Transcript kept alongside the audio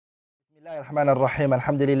الله الرحمن الرحيم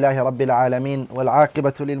الحمد لله رب العالمين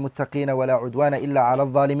والعاقبة للمتقين ولا عدوان إلا على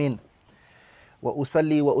الظالمين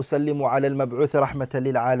وأصلي وأسلم على المبعوث رحمة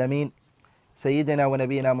للعالمين سيدنا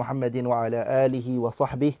ونبينا محمد وعلى آله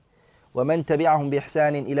وصحبه ومن تبعهم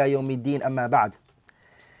بإحسان إلى يوم الدين أما بعد.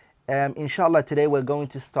 Inshallah, today we're going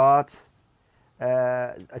to start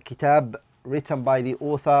a kitab written by the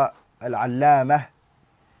author Al-Allamah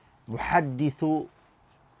Muhaddithu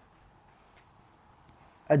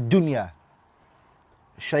Ad-Dunya,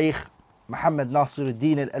 Shaykh Muhammad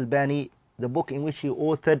Nasiruddin Al-Albani, the book in which he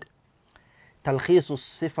authored Talkhees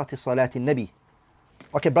Siffatu Salaati An-Nabi.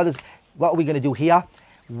 Okay, brothers, what are we going to do here?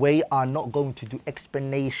 We are not going to do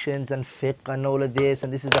explanations and fiqh and all of this,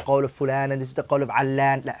 and this is the qawl of Fulan and this is the qawl of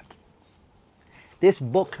Allan. La. This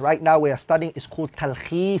book right now we are studying is called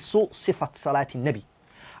Talkhees Siffatu Salaati An-Nabi.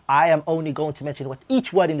 I am only going to mention what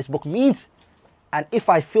each word in this book means, and if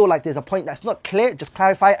I feel like there's a point that's not clear, just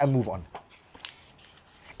clarify and move on.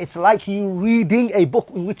 It's like you reading a book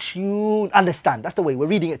in which you understand. That's the way we're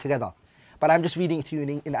reading it together. But I'm just reading it to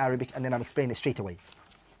you in Arabic and then I'm explaining it straight away.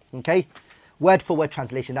 Okay? Word for word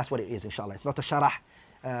translation, that's what it is, inshallah. It's not a sharah,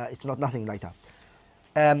 it's not nothing like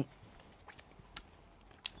that.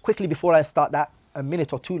 Quickly before I start that, a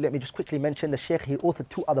minute or two, let me just quickly mention the Shaykh. He authored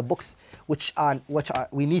two other books which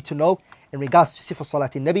we need to know in regards to Sifat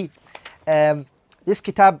Salati Nabi. This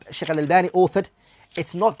kitab Shaykh Al-Albani authored,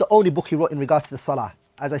 it's not the only book he wrote in regards to the Salah.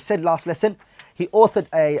 As I said last lesson, he authored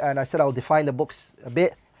and I said I'll define the books a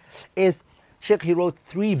bit, is Shaykh, he wrote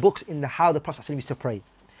 3 books in how the Prophet used to pray.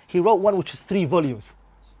 He wrote one which is 3 volumes.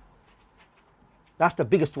 That's the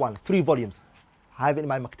biggest one, 3 volumes. I have it in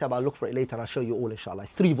my maktab, I'll look for it later and I'll show you all, inshallah.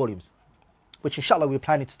 It's 3 volumes, which inshallah we're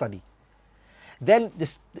planning to study. Then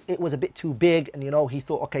it was a bit too big, and he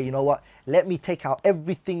thought, okay, you know what, let me take out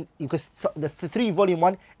everything, because the 3-volume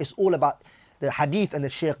one is all about the hadith, and the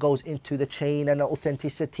Shaykh goes into the chain and the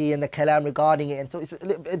authenticity and the kalam regarding it, and so it's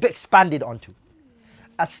a bit expanded onto.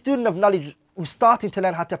 A student of knowledge who's starting to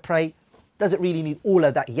learn how to pray doesn't really need all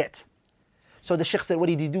of that yet. So the Shaykh said, what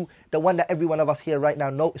did he do? The one that every one of us here right now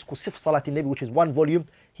know is called Sifat Salati Nabi, which is 1 volume.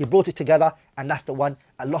 He brought it together, and that's the one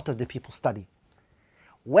a lot of the people study.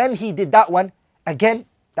 When he did that one, again,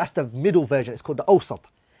 that's the middle version. It's called the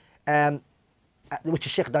Awsat, which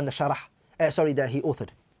is Shaykh done the sharah, that he authored,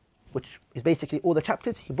 which is basically all the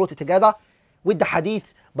chapters. He brought it together with the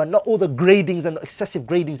hadith, but not all the gradings and excessive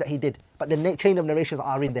gradings that he did, but the chain of narrations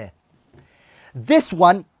are in there. This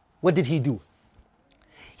one, what did he do?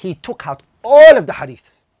 He took out all of the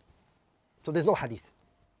hadiths. So there's no hadith.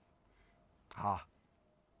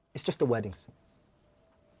 It's just the wordings.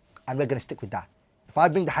 And we're going to stick with that. If I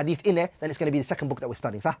bring the hadith in there, then it's going to be the second book that we're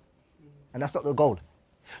studying. And that's not the goal.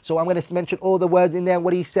 So I'm going to mention all the words in there, and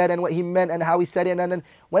what he said and what he meant and how he said it. And then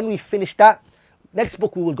when we finish that, next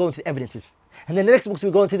book we will go into the evidences. And then the next books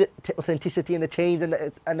we'll go into the authenticity and the chains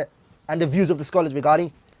and the views of the scholars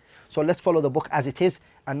regarding. So let's follow the book as it is,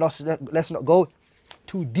 and let's not go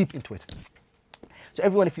too deep into it. So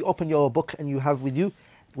everyone, if you open your book and you have with you,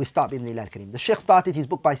 we start with Bismillah al-Kareem. The Shaykh started his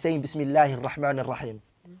book by saying Bismillahir Rahmanir Rahim.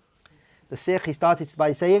 The Shaykh, he started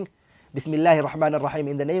by saying Bismillahir Rahmanir Rahim,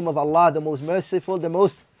 in the name of Allah, the most merciful, the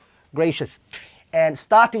most gracious. And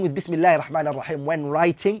starting with Bismillahir Rahmanir Rahim when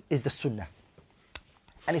writing is the Sunnah.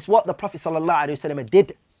 And it's what the Prophet ﷺ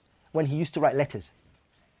did when he used to write letters.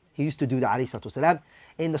 He used to do that, alayhi salatu wasalam.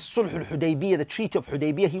 In the Sulh al-Hudaybiyah, the Treaty of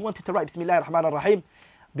Hudaybiyah, he wanted to write Bismillahir Rahmanir Rahim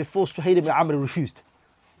before Suhail ibn Amr refused.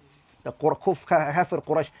 The Kafir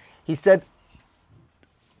Quraysh, he said,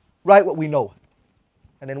 write what we know.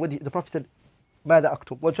 And then when the Prophet said, ماذا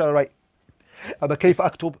أكتب? What shall I write? أبا كيف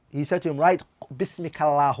أكتب? He said to him, write بسمك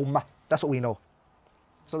اللهم. That's what we know.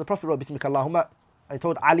 So the Prophet wrote بسمك اللهم. I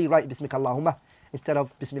told Ali, write بسمك اللهم instead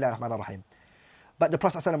of Bismillah ar-Rahman ar-Rahim. But the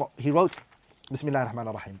Prophet he wrote Bismillah ar-Rahman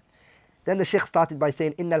ar-Rahim. Then the Shaykh started by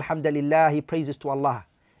saying, Inna alhamdulillah, he praises to Allah.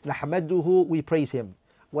 Nahmaduhu, we praise him.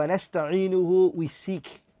 Wa nasta'inuhu, we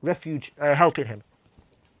seek refuge, help in him.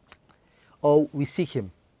 Or we seek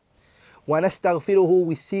him. Wa nastaghfiruhu,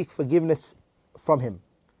 we seek forgiveness from him.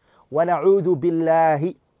 Wa na'udhu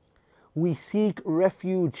billahi, we seek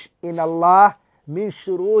refuge in Allah min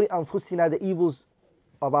shururi anfusina, the evils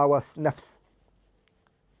of our nafs,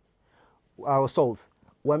 our souls.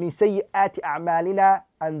 Wa min sayyi'ati a'malina,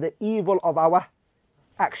 and the evil of our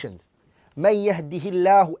actions. Man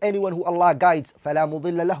yahdihillahu, anyone who Allah guides, fala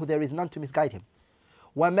mudilla lahu, there is none to misguide him.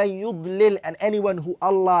 Wa man yudlil, and anyone who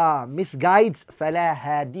Allah misguides, fala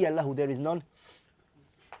hadiya lahu, there is none.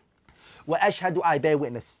 Wa ashhadu, I bear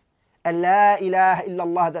witness, an la ilaha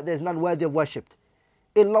illallah, that there is none worthy of worship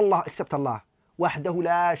illallah, except Allah. Wahdahu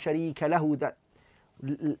la sharika lahu, that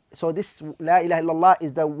So this La ilaha illallah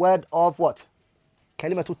is the word of what?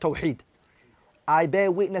 Kalimatul Tawheed. I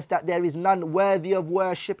bear witness that there is none worthy of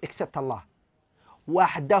worship except Allah.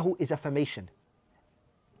 Wahdahu is affirmation,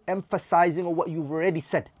 emphasizing on what you've already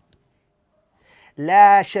said.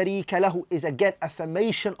 La sharika lahu is again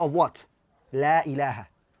affirmation of what? La ilaha.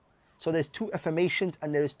 So there's two affirmations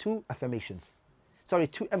and there is two affirmations. Sorry,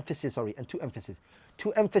 two emphasis, and two emphasis.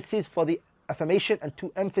 Two emphasis for the affirmation and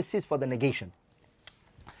two emphasis for the negation.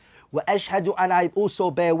 Wa ashhadu, and I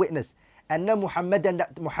also bear witness, anna Muhammadan,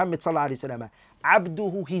 that Muhammad sallallahu alayhi wa sallam,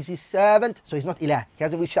 abduhu, he's his servant, so he's not ilah, he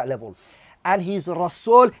hasn't reached that level. And he's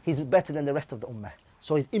rasul, he's better than the rest of the ummah.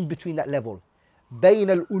 So he's in between that level.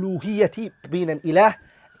 Bayna al-uluhiyyati, being an ilah,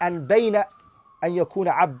 and bayna an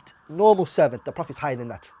yakuna abd, normal servant. The Prophet's higher than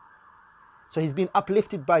that. So he's been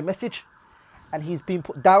uplifted by message, and he's been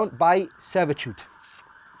put down by servitude.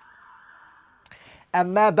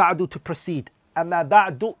 Amma ba'du, to proceed. Amma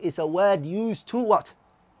ba'du is a word used to what?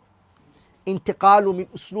 Intiqalu min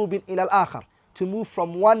uslubin ila al-akhar. To move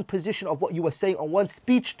from one position of what you were saying on one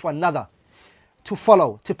speech to another. To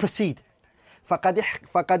follow, to proceed. فَقَدْ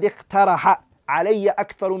اقْتَرَحَ عَلَيَّ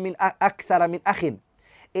أَكْثَرَ مِنْ أَخٍ.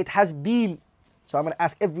 It has been, so I'm going to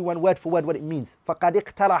ask everyone word for word what it means. فَقَدْ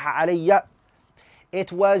اقْتَرَحَ عَلَيَّ,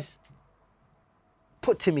 it was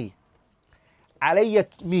put to me. عَلَيَّ,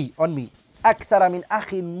 me, on me. أَكْثَرَ مِنْ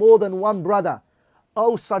أَخٍ, more than one brother.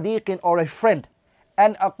 أو صديق, or a friend.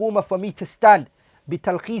 أَنْ أَقُومَ, for me to stand.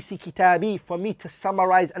 بِتَلْخِيصِ كِتَابِي, for me to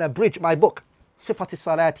summarize and abridge my book. Siffatu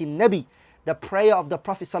Salaati An-Nabi, the prayer of the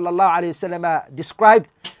Prophet sallallahu alaihi wasallam, described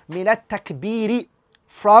min at-takbiri,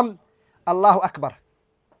 from Allahu Akbar,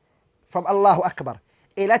 from Allahu Akbar,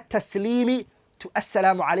 ila at-taslimi, to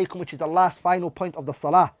assalamu alaikum, which is the last final point of the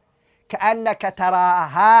salah. كأنك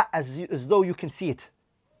تراها, as though you can see it,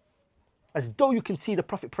 as though you can see the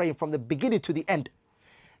Prophet praying from the beginning to the end.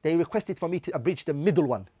 They requested for me to abridge the middle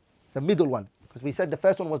one, because we said the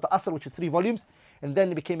first one was the Asr, which is 3 volumes, and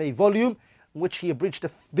then it became a volume in which he abridged the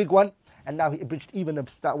big one, and now he abridged even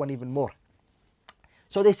that one even more.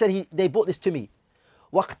 So they said they brought this to me.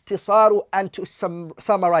 وَاقْتِصَارُ, and to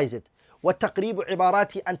summarize it. وَتَقْرِيبُ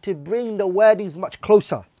عِبَارَاتِ, and to bring the wordings much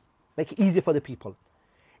closer, make it easier for the people.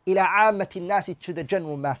 إِلَى عَامَّةِ النَّاسِ, to the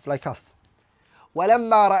general mass like us.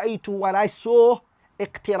 وَلَمَّا رَأَيْتُ, when I saw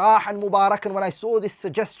اقتراحا مباركا, when I saw this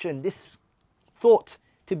suggestion, this thought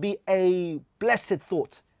to be a blessed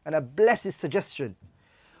thought and a blessed suggestion.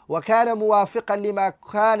 وَكَانَ مُوَافِقًا لِمَا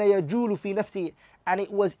كَانَ يَجُولُ فِي نَفْسِهِ, and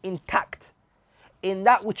it was intact in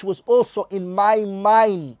that which was also in my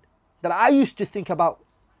mind that I used to think about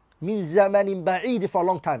min zamanin ba'id, for a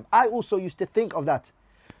long time. I also used to think of that,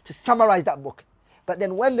 to summarize that book. But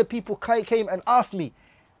then when the people came and asked me,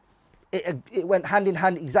 it went hand in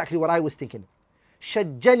hand exactly what I was thinking.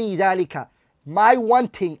 شَجَّنِي ذَلِكَ, my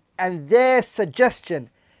wanting and their suggestion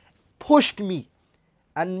pushed me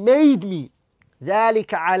and made me ذلك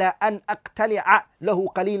على أن أقتنع له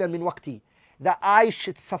قليلا من وقتي, that I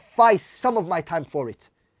should suffice some of my time for it.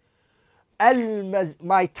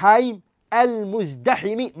 My time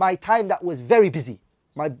المزدحم, my time that was very busy,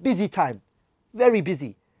 my busy time, very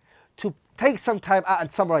busy, to take some time out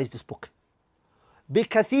and summarize this book.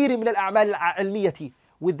 بكثير من الأعمال العلمية,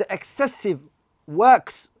 with the excessive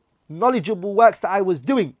works, knowledgeable works that I was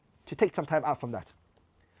doing, to take some time out from that.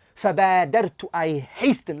 فبادرت, I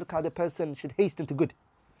hastened, look how the person should hasten to good.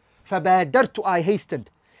 فبادرت, I hastened,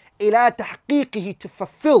 إلى تحقيقه, to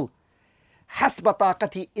fulfill, حسب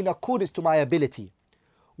طاقتي, in accordance to my ability.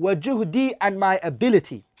 وجهدي, and my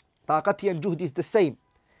ability. طاقتي and جهدي is the same.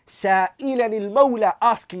 سائلا المولى,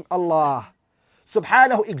 asking Allah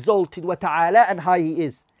subhanahu, exalted, وتعالى, and high he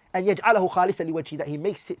is, and يجعله خالصا لوجهه, that he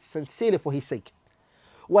makes it sincerely for his sake.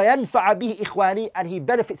 وينفع به إخواني, and he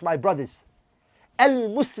benefits my brothers.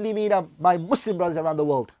 المسلمين, my Muslim brothers around the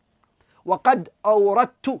world. وقد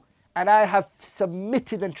أوردت, and I have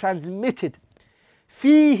submitted and transmitted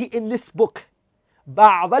فيه, in this book,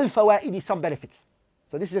 بعض الفوائد, some benefits.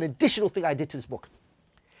 So this is an additional thing I did to this book,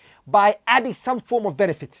 by adding some form of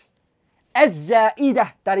benefits.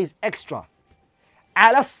 الزائدة, that is extra.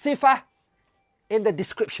 على الصفة, in the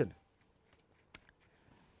description.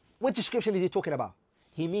 What description is he talking about?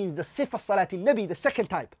 He means the Sifa Salati Nabi, the second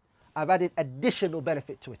type. I've added additional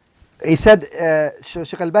benefit to it. He said,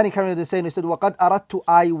 Shaykh Albani carried on saying, he said, وَقَدْ أَرَدْتُ,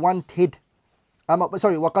 I wanted,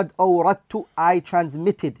 وَقَدْ أَوْرَدْتُ, I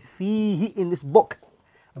transmitted, فيه, in this book,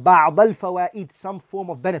 بَعْضَ الْفَوَائِد, some form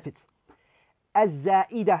of benefits.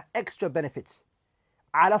 الزَّائِدَة, extra benefits.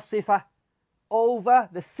 على الصفة, over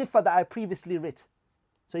the Sifa that I previously read.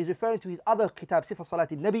 So he's referring to his other kitab, Sifa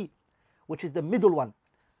Salati Nabi, which is the middle one.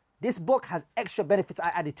 This book has extra benefits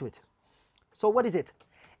I added to it. So what is it?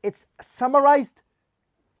 It's summarized,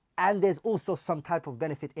 and there's also some type of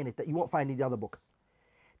benefit in it that you won't find in the other book.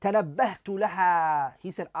 تنبهت لها.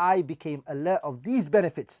 He said, I became alert of these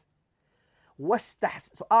benefits.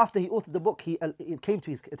 So after he authored the book, it came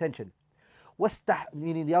to his attention.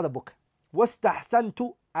 Meaning the other book.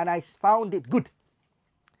 واستحسنت, and I found it good.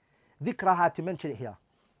 ذكرها, to mention it here.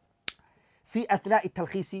 في أثناء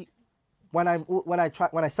التلخيص,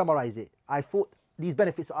 when I summarize it, I thought these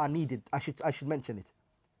benefits are needed. I should mention it.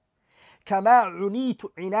 كما عنيت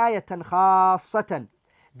عناية خاصة.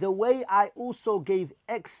 The way I also gave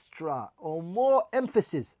extra or more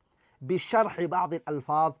emphasis بشرح بعض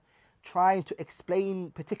الألفاظ, trying to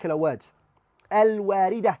explain particular words.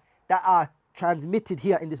 الواردة, that are transmitted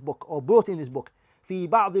here in this book or brought in this book. في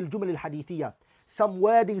بعض الجمل الحديثية, some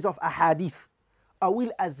wordings of ahadith. أو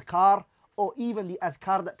الأذكار, or even the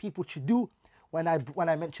adhkar that people should do when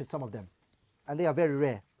I mentioned some of them. And they are very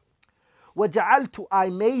rare. وجعلت, I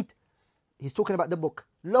made, he's talking about the book.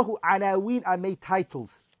 له عناوين, I made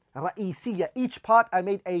titles. رئيسية, each part I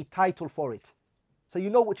made a title for it. So you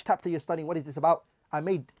know which chapter you're studying, what is this about? I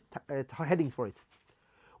made headings for it.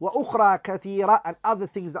 وأخرى كثيرة, and other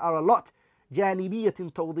things that are a lot.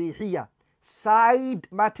 جانبية توضيحية, side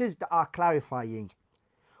matters that are clarifying.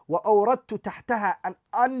 وأوردت تحتها, and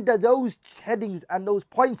under those headings and those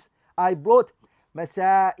points I brought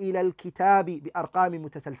مسائل الكتاب بأرقام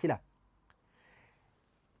متسلسلة,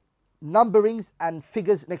 numberings and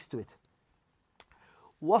figures next to it.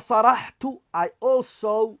 وصرحت, I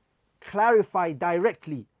also clarified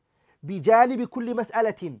directly بجانب كل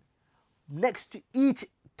مسألة, next to each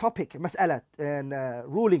topic, مسألة and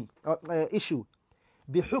ruling, issue,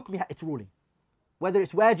 بحكمها, its ruling. Whether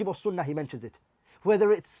it's wajib or sunnah, he mentions it.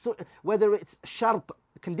 Whether it's shart,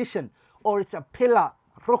 condition, or it's a pillar,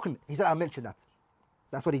 rukn, he said, I mentioned that.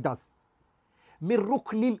 That's what he does. من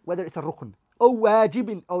ركن, whether it's a rukn, or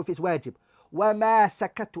wajibin, or if it's wajib. وما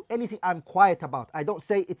سكت, anything I'm quiet about. I don't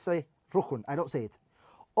say it's a rukn, I don't say it.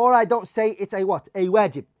 Or I don't say it's a what? A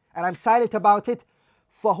wajib. And I'm silent about it.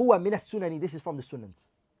 فهو من السنن, this is from the sunnans.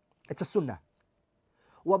 It's a sunnah.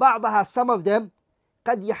 وبعضها, some of them,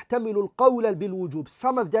 قد يحتمل القول بالوجوب.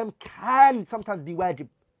 Some of them can sometimes be wajib.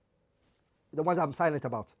 The ones I'm silent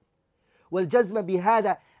about. والجزم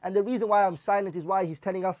بهذا, and the reason why I'm silent is why he's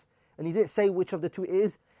telling us, and he didn't say which of the two it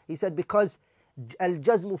is. He said because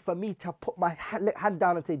al-jazmu, for me to put my hand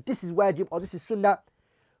down and say this is wajib or this is sunnah,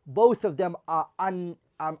 both of them are I'm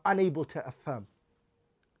unable to affirm.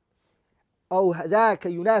 أو ذاك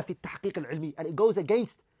ينافي التحقيق العلمي, and it goes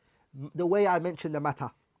against the way I mentioned the matter.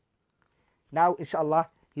 Now, inshallah,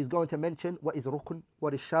 he's going to mention what is rukn,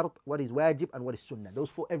 what is shart, what is wajib, and what is sunnah. Those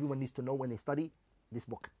four everyone needs to know when they study this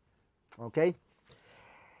book. Okay?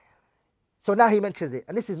 So now he mentions it,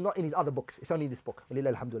 and this is not in his other books, it's only in this book. He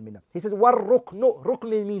says, وَالرُّكْنُ,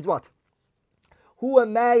 rukn means what? هُوَ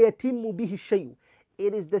مَا يَتِمُّ بِهِ الشَّيْءُ.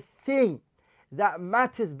 It is the thing that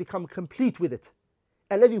matters become complete with it.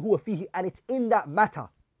 الَّذِي هُوَ فِيهِ, and it's in that matter.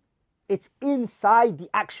 It's inside the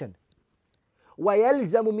action.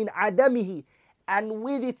 وَيَلْزَمُ مِنْ عَدَمِهِ, and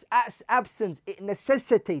with its absence, it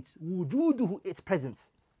necessitates وُجُودُهُ, its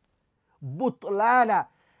presence. بُطْلَانَ,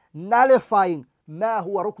 nullifying مَا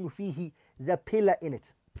هُوَ رُكْنُ فِيهِ, the pillar in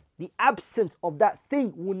it. The absence of that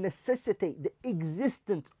thing will necessitate the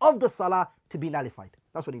existence of the salah to be nullified.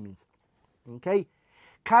 That's what he means. Okay?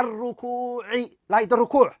 كَالرُّكُوعِ, like the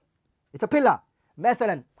ruku'. It's a pillar.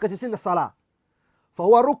 مثلا, because it's in the salah.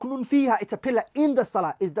 فهو ركن فيها, it's a pillar in the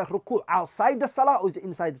salah. Is the ruku' outside the salah or is it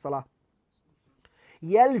inside the salah?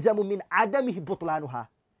 يلزم من عدمه بطلانها.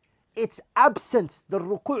 Its absence, the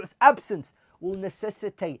ruku''s absence, will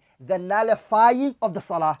necessitate the nullifying of the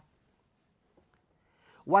salah.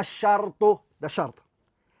 والشرط, the shart.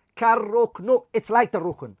 كالركن, it's like the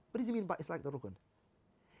rukun. What does he mean by it's like the rukun?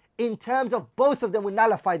 In terms of both of them will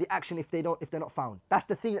nullify the action if they're not found. That's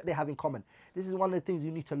the thing that they have in common. This is one of the things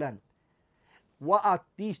you need to learn. What are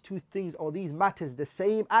these two things or these matters the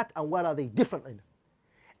same at, and what are they different in?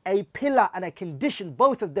 A pillar and a condition,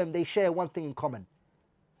 both of them, they share one thing in common,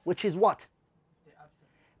 which is what?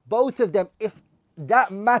 Both of them, if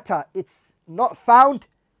that matter it's not found,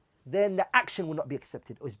 then the action will not be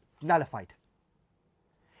accepted or is nullified.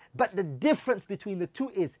 But the difference between the two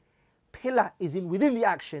is pillar is within the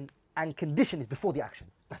action and condition is before the action.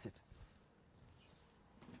 That's it.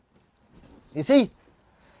 You see,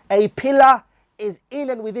 a pillar is in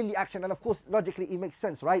and within the action, and of course logically it makes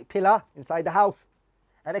sense, right? Pillar inside the house,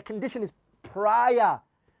 and a condition is prior,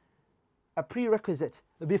 a prerequisite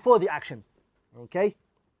before the action. Okay,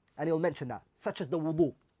 and he'll mention that, such as the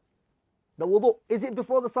wudu. The wudu, is it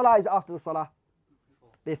before the salah, is it after the salah?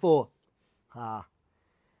 Before.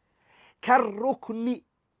 كالركن.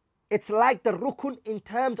 It's like the rukun in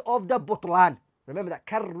terms of the butlan. Remember that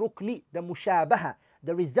كالركن, the mushabaha,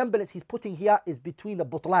 the resemblance he's putting here is between the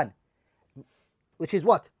butlan, which is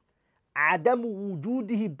what? عدم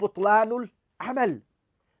وجوده بطلان العمل.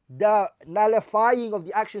 The nullifying of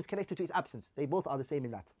the actions connected to its absence. They both are the same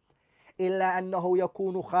in that. إلا أنه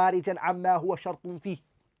يكون خارجا عما هو شرط فيه.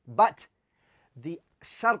 But the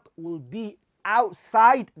shart will be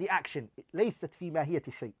outside the action. ليست في ماهية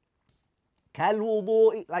الشيء.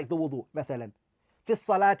 كالوضوء, like the wudu مثلا. في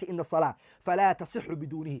الصلاة in the salah. فلا تصح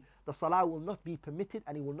بدونه. The salah will not be permitted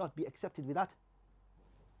and it will not be accepted without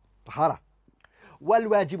طهارة.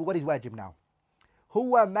 والواجب, what is wajib now?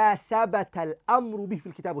 هو ما ثبت الأمر به في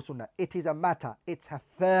الكتاب والسنة. It is a matter, it's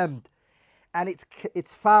affirmed, and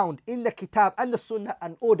it's found in the kitab and the sunnah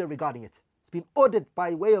an order regarding it. It's been ordered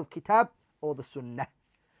by way of kitab or the sunnah.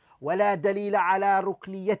 ولا دليل على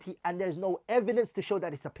ركنيته, and there's no evidence to show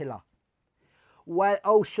that it's a pillar.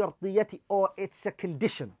 أو شرطيته, or it's a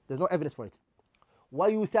condition. There's no evidence for it.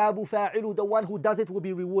 ويثاب فاعله, the one who does it will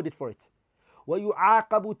be rewarded for it.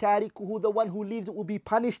 ويعاقب تاركه, the one who leaves it will be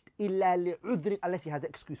punished إلا لعذر, unless he has an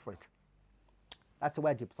excuse for it. That's a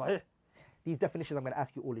wajib, صحيح? These definitions I'm going to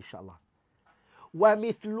ask you all inshallah.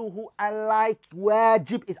 ومثله, unlike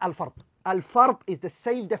wajib, is al-fard. Al-fard is the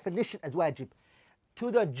same definition as wajib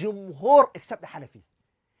to the jumhur except the Hanafis.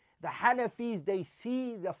 The Hanafis, they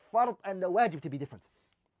see the fard and the wajib to be different.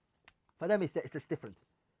 For them it's different.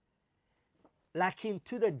 لكن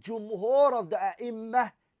to the jumhur of the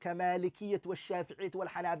a'imma كمالكية والشافعية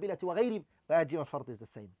والحنابلة وغيرهم, واجب and fard is the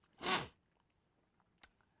same.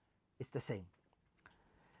 It's the same.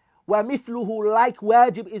 ومثله, like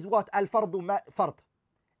wajib, is what? الفرض فرض.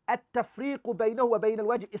 التفريق بينه وبين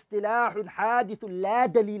الواجب اصطلاح حادث لا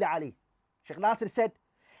دليل عليه. Sheikh Nasir said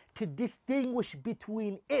to distinguish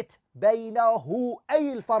between it, بينه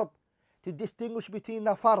أي الفرض, to distinguish between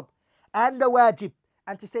the fard and the wajib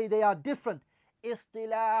and to say they are different.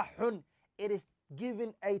 اصطلاح, it is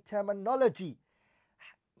given a terminology,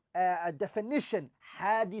 a definition,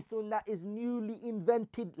 hadithun, that is newly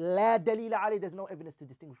invented, la dalila alayh, there's no evidence to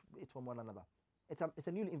distinguish it from one another. It's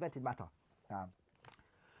a newly invented matter.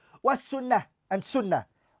 والسنة, and sunnah,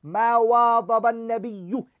 ما واظب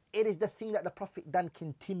النبي, it is the thing that the Prophet done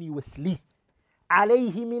continuously.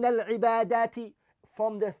 عليه من العبادات,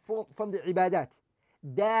 from the ibadat,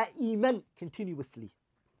 دائما, continuously.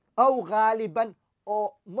 أو غالبا,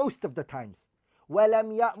 or most of the times.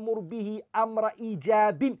 وَلَمْ يَأْمُرْ بِهِ أَمْرَ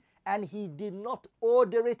إِيجَابٍ, and he did not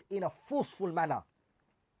order it in a forceful manner.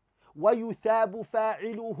 وَيُثَابُ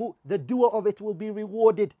فَاعِلُهُ, the doer of it will be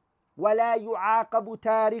rewarded. وَلَا يُعَاقَبُ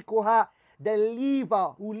تَارِكُهَا, the leaver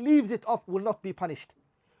who leaves it off will not be punished.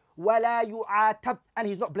 وَلَا يُعَاتَبْ, and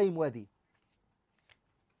he's not blameworthy.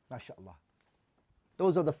 MashaAllah.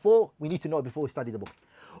 Those are the four we need to know before we study the book.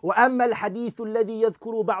 وَأَمَّا الْحَدِيثُ الَّذِي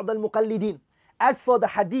يَذْكُرُ بَعْضَ الْمُقَلِّدِينَ, as for the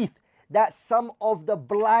hadith that some of the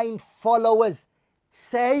blind followers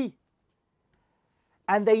say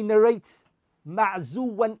and they narrate,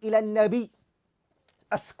 مَعْزُوًا إِلَى النَّبِي,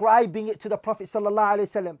 ascribing it to the Prophet sallallahu alaihi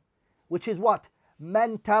wasallam, which is what?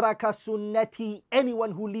 مَنْ تَرَكَ سُنَّتِي,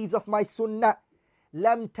 anyone who leaves off my sunnah,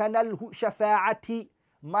 لَمْ تَنَلْهُ شَفَاعَتِي,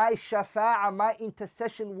 my shafa'ah, my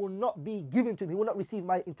intercession will not be given to him. He will not receive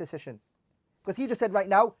my intercession. Because he just said right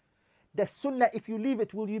now, the sunnah, if you leave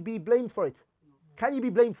it, will you be blamed for it? Can you be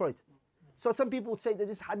blamed for it? So some people would say that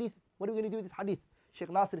this hadith, what are we going to do with this hadith? Sheikh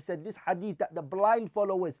Nasir said this hadith that the blind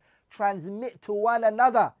followers transmit to one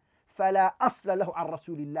another, فَلَا أَصْلَ لَهُ عَنْ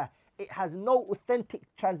رَسُولِ اللَّهِ, it has no authentic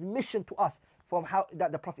transmission to us from how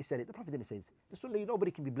that the Prophet said it. The Prophet didn't say this. The sunnah,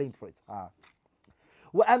 nobody can be blamed for it.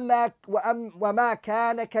 وَمَا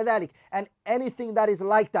كَانَ كَذَلِكَ, and anything that is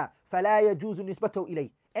like that, فَلَا يَجُوزُ نِسْبَتُهُ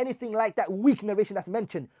إِلَيْهِ, anything like that weak narration that's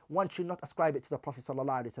mentioned, one should not ascribe it to the Prophet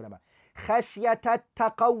sallallahu alaihi wasallam. خَشْيَةَ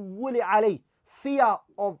التَّقَوُّلِ عَلَيْهِ, fear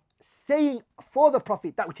of saying for the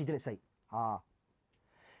Prophet that which he didn't say.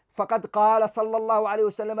 فَقَدْ قَالَ صَلَّى اللَّهُ عَلَيْهِ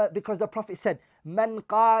وسلم, because the Prophet said, مَنْ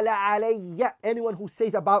قَالَ عَلَيَّ, anyone who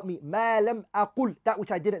says about me, مَا لَمْ أَقُلْ, that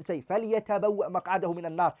which I didn't say, فَلْيَتَبَوَّأْ مَقْعَدَهُ مِنَ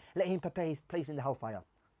النَّارِ, let him prepare his place in the hellfire.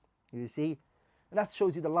 You see? And that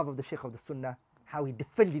shows you the love of the Shaykh of the Sunnah, how he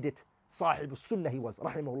defended it. صاحب السنة he was,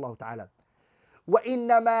 رحمه الله تعالى. وَإِنَّ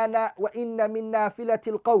مِن نَافِلَةِ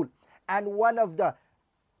الْقَوْلِ, and one of the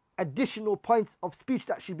additional points of speech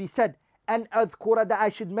that should be said, أن أذكر, that I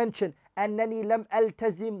should mention, أنني لم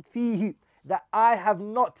ألتزم فيه, that I have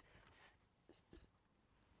not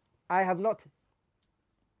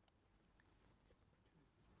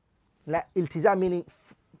التزام meaning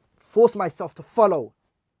force myself to follow,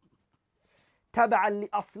 تبعا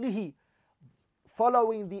لأصله,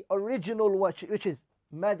 following the original, which is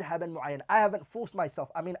madhaban mu'ayyan. I haven't forced myself.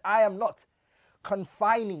 I mean, I am not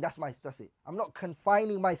confining, that's it. I'm not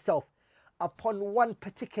confining myself upon one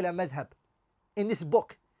particular madhab in this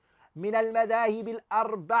book. من المذاهب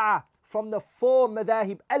الأربعة, from the 4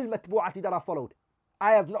 madhahib al-matbu'ati that I followed.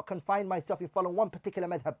 I have not confined myself in following one particular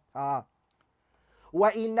madhab.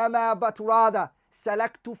 وإنما, but rather,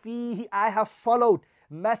 سلكت فيه, I have followed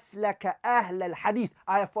مسلك أهل الحديث.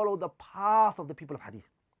 I have followed the path of the people of hadith.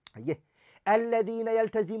 الذين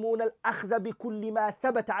يلتزمون الأخذ بكل ما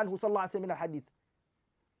ثبت عنه صلى الله عليه وسلم من الحديث.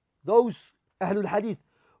 Those أهل الحديث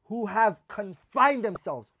who have confined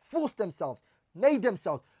themselves, forced themselves, made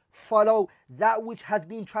themselves follow that which has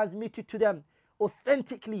been transmitted to them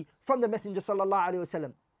authentically from the Messenger صلى الله عليه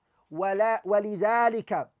وسلم.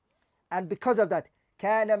 ولذلك, and because of that,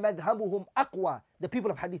 كان مذهبهم أقوى. The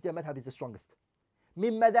people of hadith, their madhab is the strongest.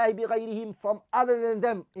 من مذاهب غيرهم, from other than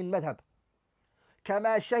them in madhab.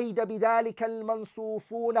 كما شهد بذلك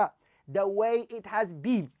المنصوفون, the way it has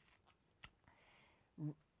been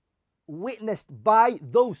witnessed by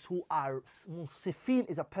those who are munsifin,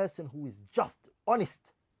 is a person who is just,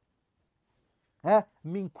 honest.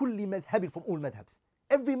 من كل مذهب, from all madhabs.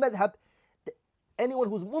 Every madhab, anyone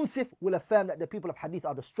who's munsif will affirm that the people of hadith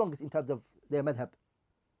are the strongest in terms of their madhab.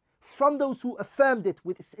 From those who affirmed it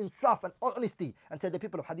with insaf and honesty and said the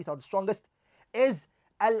people of hadith are the strongest is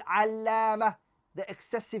Al-Allama, the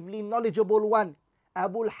excessively knowledgeable one,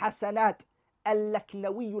 Abu al-Hasanat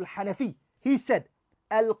al-Laknawi al-Hanafi. He said,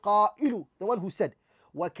 Al-Qa'ilu, the one who said,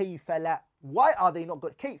 وَكَيْفَ لَا, why are they not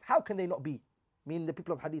good? Kayf, how can they not be? Meaning the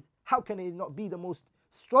people of hadith, how can they not be the most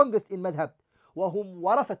strongest in madhab? وَهُمْ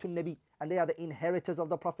وَرَثَةُ النَّبِي, and they are the inheritors of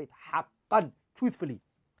the Prophet, حَقًّا, truthfully.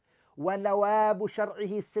 وَنَوَابُ شَرْعِهِ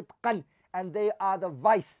صِدْقًا, and they are the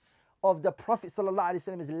vice of the Prophet sallallahu alaihi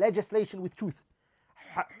wasallam's legislation with truth.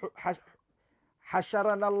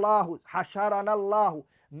 حَشَرَنَا اللَّهُ,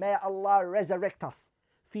 may Allah resurrect us,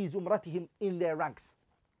 فِي زُمْرَتِهِمْ, in their ranks.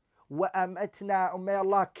 وَأَمَتْنَا, may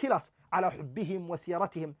Allah kill us, عَلَى حُبِّهِمْ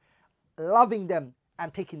وَسِيَرَتِهِمْ, loving them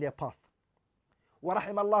and taking their path.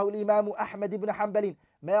 وَرَحِمَ اللَّهُ الْإِمَامُ أَحْمَدِ بْنَ حَنْبَلٍ,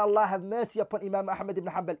 may Allah have mercy upon Imam Ahmad ibn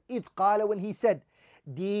Hanbal, إِذْ قَالَ, when he said,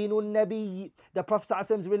 دين النبي, the Prophet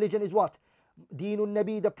ﷺ's religion is what? دين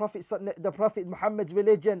النبي, the Prophet Muhammad's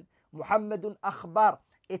religion, Muhammadun akhbar,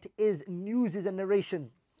 it is news, is a narration.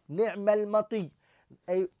 نعم المطي,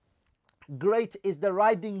 a great is the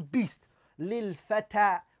riding beast.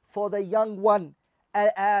 للفتى, for the young one.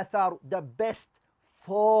 الآثار, the best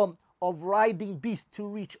form of riding beast to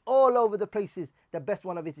reach all over the places. The best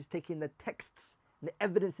one of it is taking the texts, the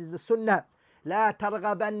evidences, the sunnah. لا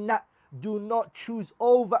ترغبن, do not choose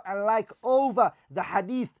over and like over the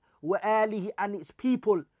hadith, وآله, and its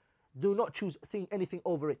people. Do not choose anything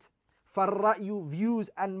over it. فالرأي, views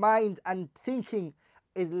and mind and thinking,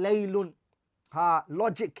 is laylun,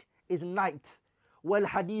 logic is night.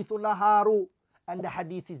 والحديث نهار, and the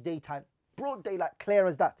hadith is daytime. Broad daylight, clear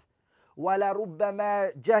as that.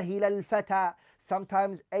 وَلَرُبَّمَا جَهِلَ الْفَتَى,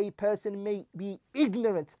 sometimes a person may be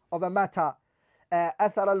ignorant of a matter.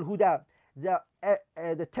 أَثَرَ الْهُدَى,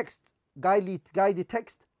 the text, guided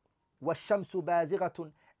text. وَالشَّمْسُ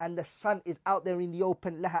بَازِغَةٌ, and the sun is out there in the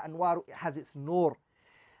open. لَهَا أَنْوَارُ, it has its nur.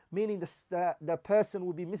 Meaning the person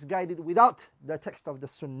will be misguided without the text of the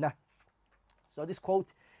sunnah. So this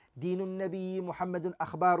quote, دين النبي محمد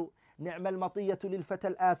أخبار نعم المطية للفتى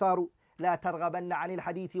الآثار لا ترغبن عن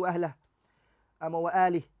الحديث وأهله أما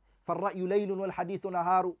وآله فالرأي ليل والحديث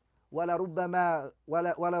نهار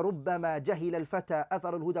ولربما جهل الفتى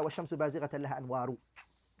أثر الهدى والشمس بازغة لها أنوار.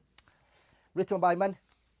 Written by man?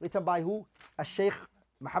 Written by who? الشيخ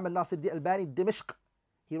محمد ناصر الدين الألباني, دمشق.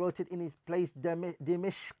 He wrote it in his place,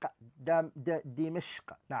 دمشق.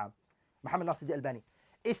 نعم, محمد ناصر الدين الألباني.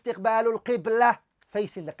 استقبال القبلة,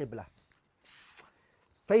 facing the qibla.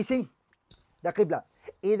 Facing the qibla.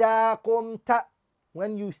 إذا قمت,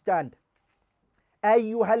 when you stand.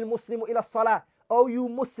 أيها المسلم إلى الصلاة, oh you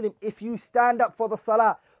Muslim, if you stand up for the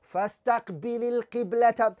salah, فاستقبل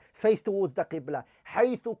القبلة, face towards the qibla.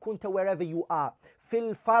 حيث كنت, wherever you are. في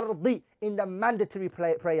الفرض, in the mandatory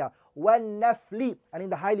prayer. والنفل, and in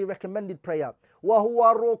the highly recommended prayer.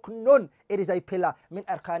 وهو ركن, it is a pillar. من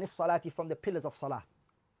أركان الصلاة, from the pillars of salah.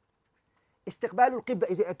 استقبال القبلة,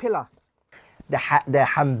 is it a pillar? The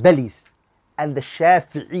Hanbalis and the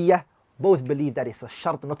Shafi'iyah both believe that it's a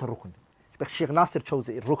shart, not a rukn. But Sheikh Nasir chose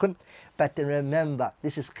it rukn. But remember,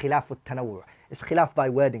 this is khilaf al-tanawwu'. It's khilaf by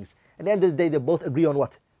wordings. At the end of the day, they both agree on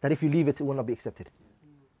what? That if you leave it, it will not be accepted.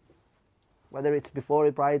 Whether it's before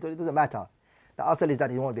it, prior to it, doesn't matter. The asal is that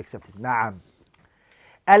it won't be accepted. Na'am.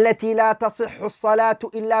 التي لا تصح الصلاة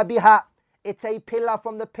إلا بها. It's a pillar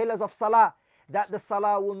from the pillars of salah, that the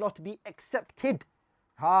salah will not be accepted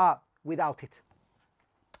without it.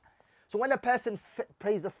 So when a person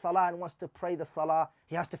prays the salah and wants to pray the salah,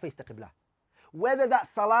 he has to face the qibla. Whether that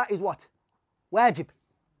salah is what? Wajib,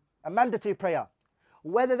 a mandatory prayer.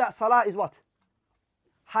 Whether that salah is what?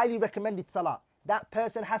 Highly recommended salah. That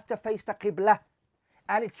person has to face the qibla.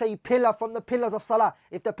 And it's a pillar from the pillars of salah.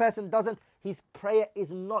 If the person doesn't, his prayer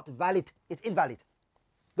is not valid. It's invalid.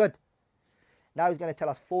 Good. Now he's going to tell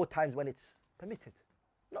us 4 times when it's permitted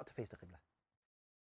not to face the qibla.